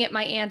singing at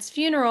my aunt's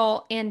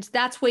funeral, and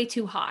that's way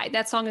too high.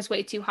 That song is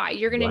way too high.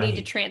 You're going to need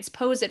to Right.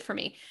 transpose it for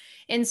me.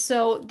 And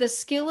so the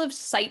skill of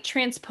sight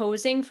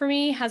transposing for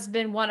me has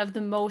been one of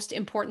the most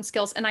important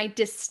skills. And I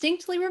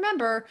distinctly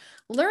remember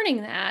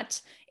learning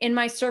that in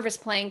my service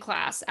playing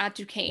class at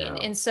Duquesne.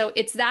 Yeah. And so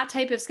it's that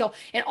type of skill.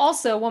 And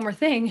also, one more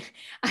thing,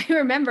 I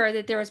remember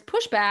that there was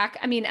pushback.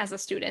 I mean, as a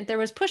student, there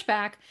was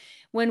pushback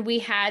when we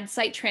had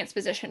sight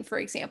transposition, for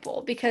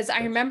example, because I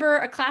That's remember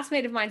a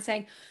classmate of mine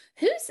saying,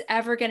 who's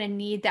ever going to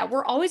need that?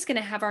 We're always going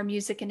to have our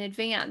music in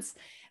advance.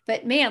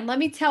 But man, let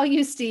me tell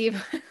you,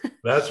 Steve,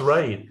 that's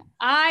right.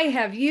 I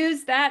have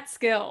used that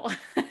skill.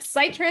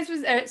 Sight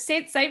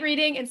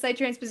reading and sight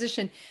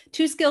transposition.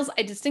 Two skills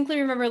I distinctly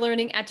remember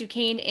learning at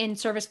Duquesne in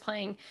service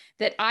playing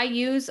that I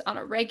use on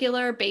a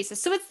regular basis.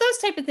 So it's those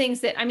type of things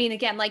that, I mean,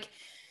 again, like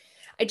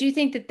I do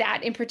think that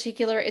that in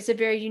particular is a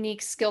very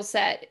unique skill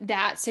set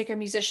that sacred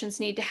musicians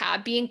need to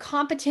have, being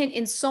competent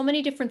in so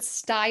many different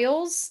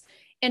styles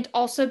and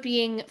also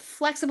being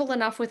flexible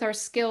enough with our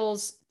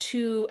skills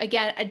to,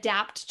 again,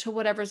 adapt to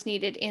whatever's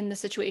needed in the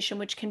situation,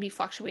 which can be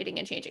fluctuating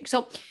and changing.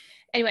 So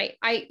anyway,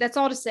 I that's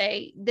all to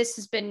say this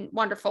has been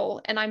wonderful.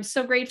 And I'm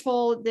so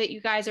grateful that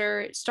you guys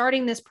are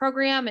starting this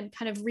program and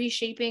kind of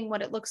reshaping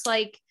what it looks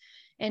like.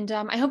 And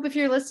I hope if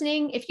you're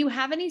listening, if you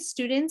have any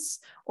students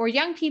or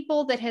young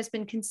people that has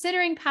been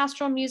considering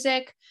pastoral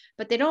music,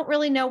 but they don't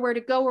really know where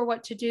to go or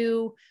what to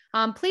do,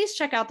 please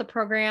check out the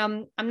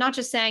program. I'm not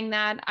just saying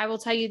that. I will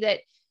tell you that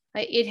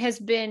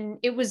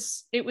it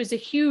was a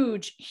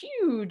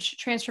huge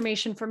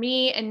transformation for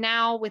me. And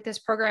now with this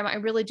program, I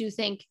really do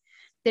think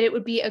that it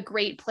would be a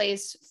great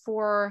place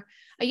for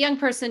a young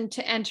person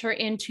to enter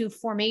into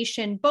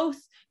formation, both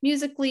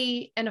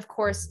musically and of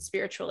course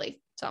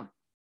spiritually. So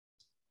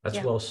That's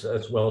yeah.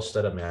 that's well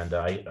said, Amanda.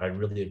 I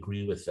really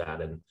agree with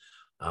that. And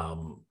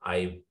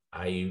I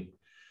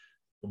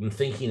am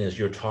thinking as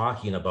you're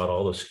talking about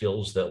all the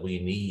skills that we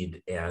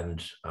need,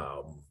 and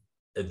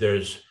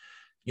there's,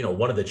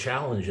 one of the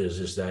challenges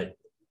is that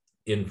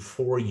in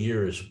 4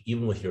 years,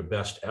 even with your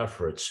best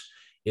efforts,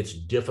 it's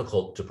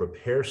difficult to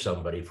prepare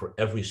somebody for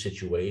every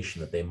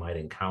situation that they might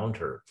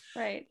encounter.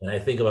 Right. And I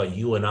think about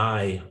you and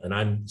I, and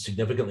I'm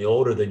significantly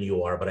older than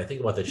you are, but I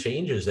think about the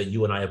changes that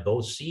you and I have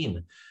both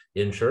seen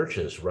in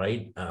churches,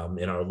 right,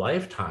 in our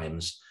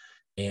lifetimes.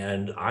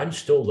 And I'm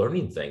still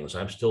learning things.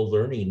 I'm still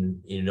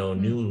learning, new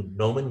Mm-hmm.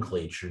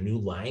 nomenclature, new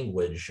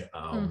language.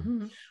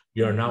 Mm-hmm.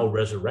 We are Mm-hmm. now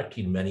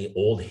resurrecting many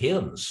old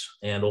hymns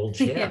and old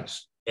Yeah.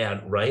 chants,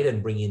 and right,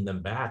 and bringing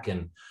them back.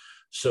 And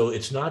so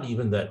it's not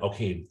even that,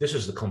 okay, this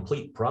is the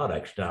complete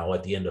product now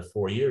at the end of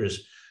 4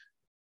 years.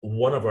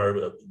 One of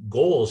our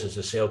goals is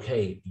to say,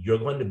 okay, you're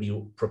going to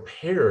be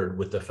prepared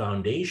with the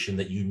foundation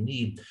that you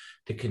need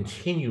to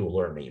continue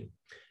learning.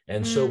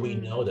 And so we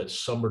know Mm. that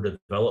summer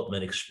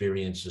development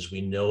experiences,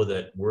 we know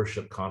that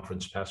worship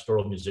conference,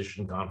 pastoral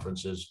musician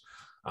conferences,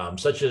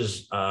 such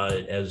as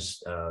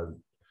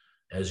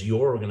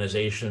your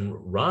organization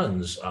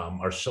runs,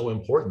 are so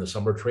important. The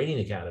summer training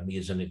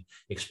academies and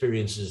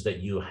experiences that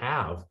you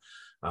have,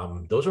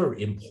 those are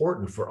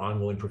important for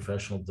ongoing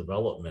professional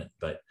development.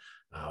 But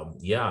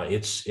yeah,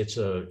 it's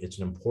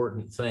an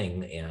important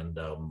thing. And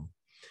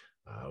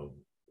uh,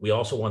 we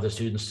also want the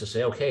students to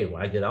say, okay,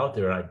 when I get out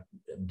there, I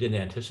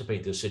didn't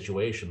anticipate this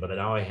situation, but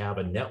now I have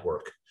a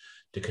network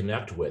to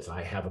connect with.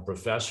 I have a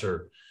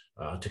professor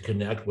to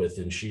connect with,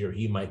 and she or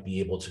he might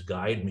be able to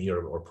guide me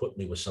or put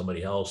me with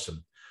somebody else.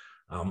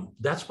 And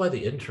that's why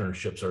the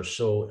internships are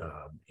so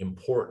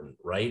important,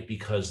 right?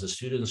 Because the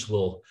students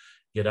will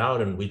get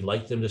out, and we'd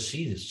like them to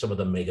see some of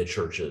the mega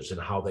churches and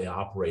how they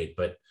operate.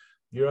 But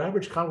your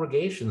average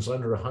congregation is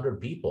under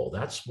 100 people.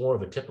 That's more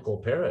of a typical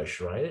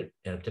parish, right?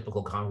 And a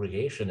typical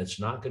congregation. It's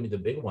not going to be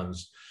the big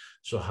ones.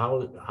 So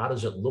how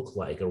does it look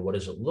like, or what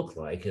does it look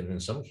like? And in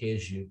some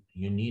cases,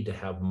 you need to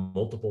have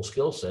multiple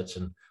skill sets,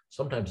 and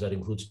sometimes that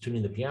includes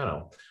tuning the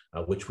piano,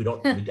 which we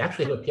don't. We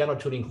actually have a piano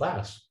tuning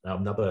class. Now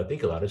that I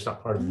think about it, it's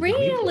not part of the degree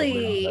program,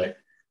 Really? but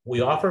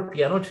we offer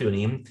piano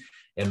tuning,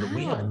 and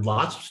we have Wow.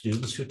 lots of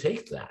students who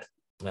take that.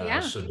 Yeah.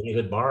 So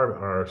David Barr,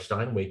 our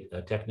Steinway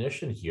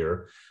technician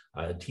here,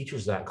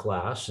 teaches that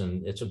class,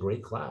 and it's a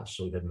great class.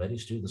 So we've had many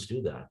students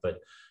do that. But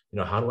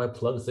how do I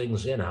plug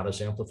things in? How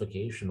does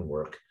amplification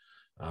work?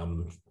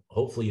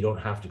 Hopefully, you don't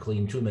have to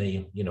clean too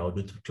many,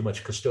 do too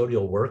much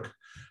custodial work.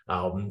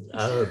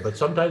 But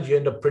sometimes you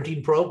end up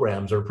printing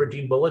programs or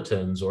printing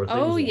bulletins or Oh,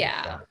 things like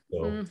yeah. that. So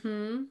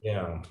Mm-hmm. yeah,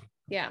 Yeah,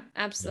 yeah,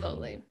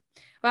 absolutely.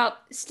 Well,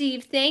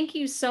 Steve, thank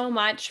you so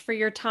much for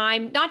your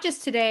time, not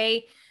just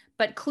today,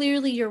 but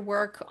clearly your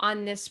work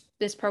on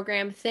this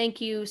program, thank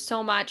you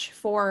so much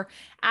for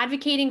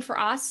advocating for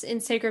us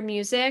in sacred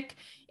music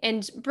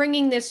and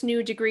bringing this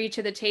new degree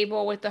to the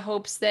table with the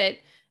hopes that,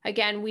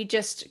 again, we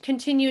just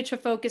continue to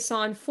focus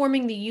on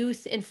forming the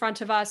youth in front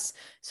of us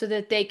so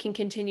that they can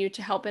continue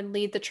to help and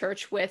lead the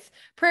church with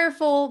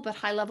prayerful but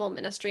high-level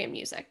ministry and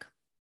music.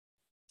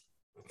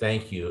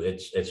 Thank you.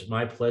 It's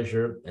my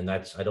pleasure, and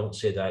I don't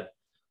say that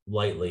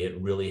lightly.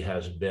 It really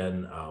has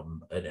been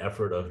an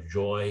effort of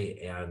joy,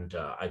 and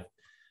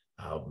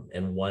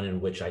and one in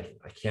which I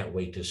can't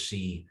wait to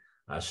see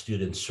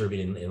students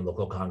serving in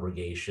local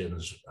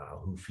congregations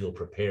who feel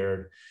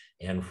prepared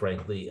and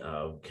frankly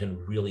can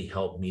really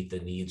help meet the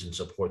needs and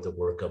support the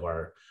work of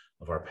our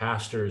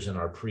pastors and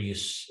our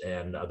priests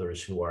and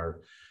others who are,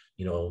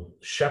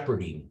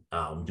 shepherding,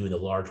 doing the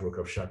large work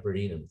of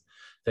shepherding. And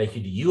thank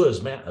you to you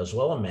as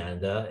well,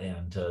 Amanda,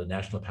 and to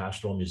National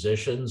Pastoral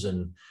Musicians,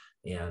 and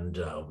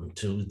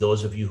to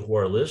those of you who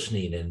are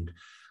listening and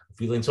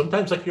feeling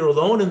sometimes like you're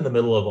alone in the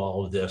middle of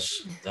all of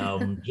this.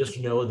 Just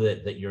know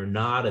that you're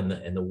not,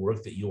 and the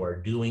work that you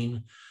are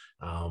doing,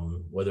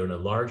 whether in a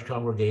large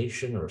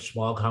congregation or a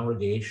small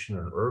congregation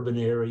or an urban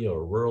area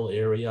or rural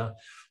area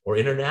or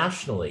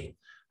internationally,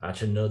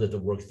 to know that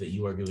the work that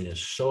you are doing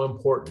is so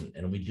important,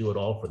 and we do it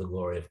all for the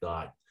glory of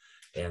God.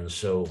 And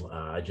so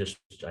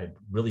I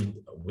really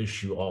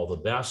wish you all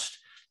the best.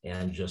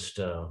 And just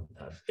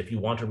if you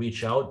want to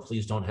reach out,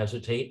 please don't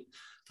hesitate.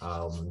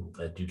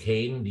 At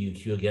Duquesne,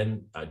 DUQ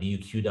again,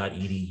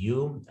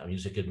 duq.edu,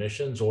 music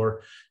admissions,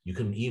 or you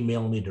can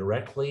email me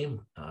directly.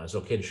 It's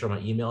okay to share my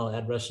email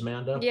address,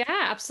 Amanda? Yeah,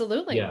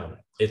 absolutely. Yeah,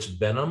 it's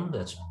Benham,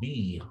 that's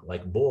B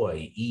like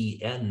boy,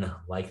 E-N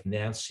like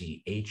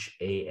Nancy,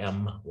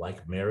 H-A-M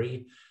like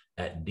Mary,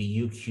 at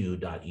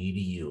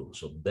duq.edu.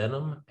 So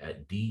Benham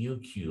at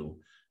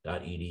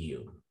duq.edu.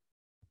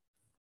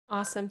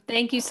 Awesome.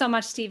 Thank you so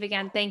much, Steve,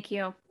 again. Thank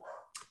you.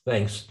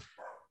 Thanks.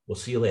 We'll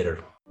see you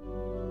later.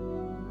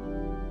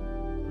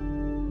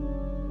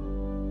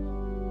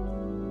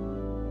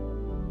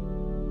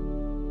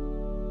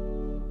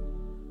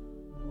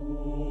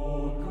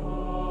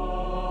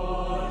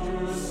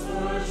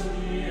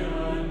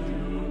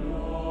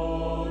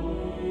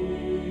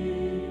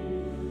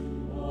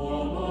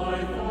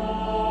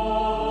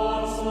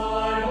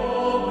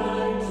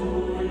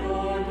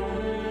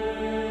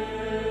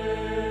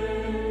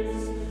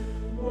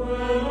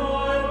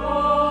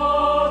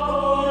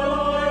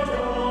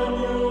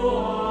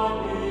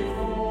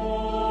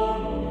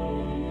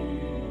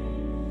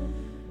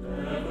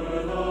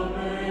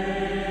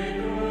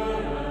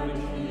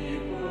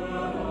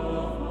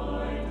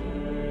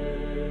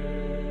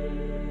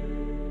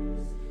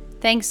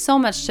 Thanks so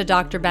much to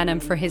Dr. Benham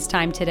for his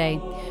time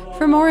today.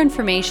 For more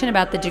information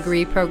about the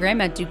degree program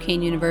at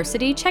Duquesne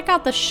University, check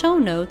out the show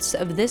notes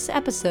of this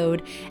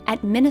episode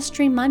at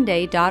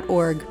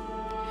ministrymonday.org.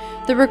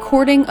 The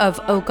recording of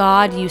 "Oh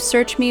God, You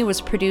Search Me"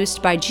 was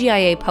produced by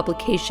GIA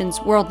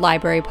Publications World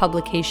Library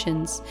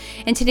Publications,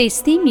 and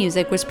today's theme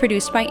music was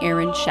produced by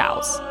Aaron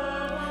Schaus.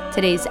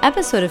 Today's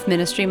episode of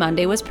Ministry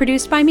Monday was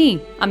produced by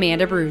me,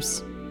 Amanda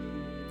Bruce.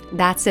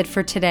 That's it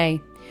for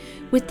today.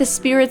 With the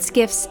Spirit's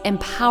gifts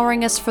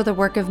empowering us for the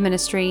work of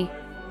ministry,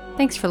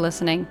 thanks for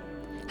listening.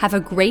 Have a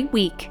great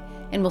week,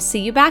 and we'll see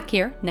you back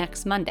here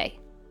next Monday.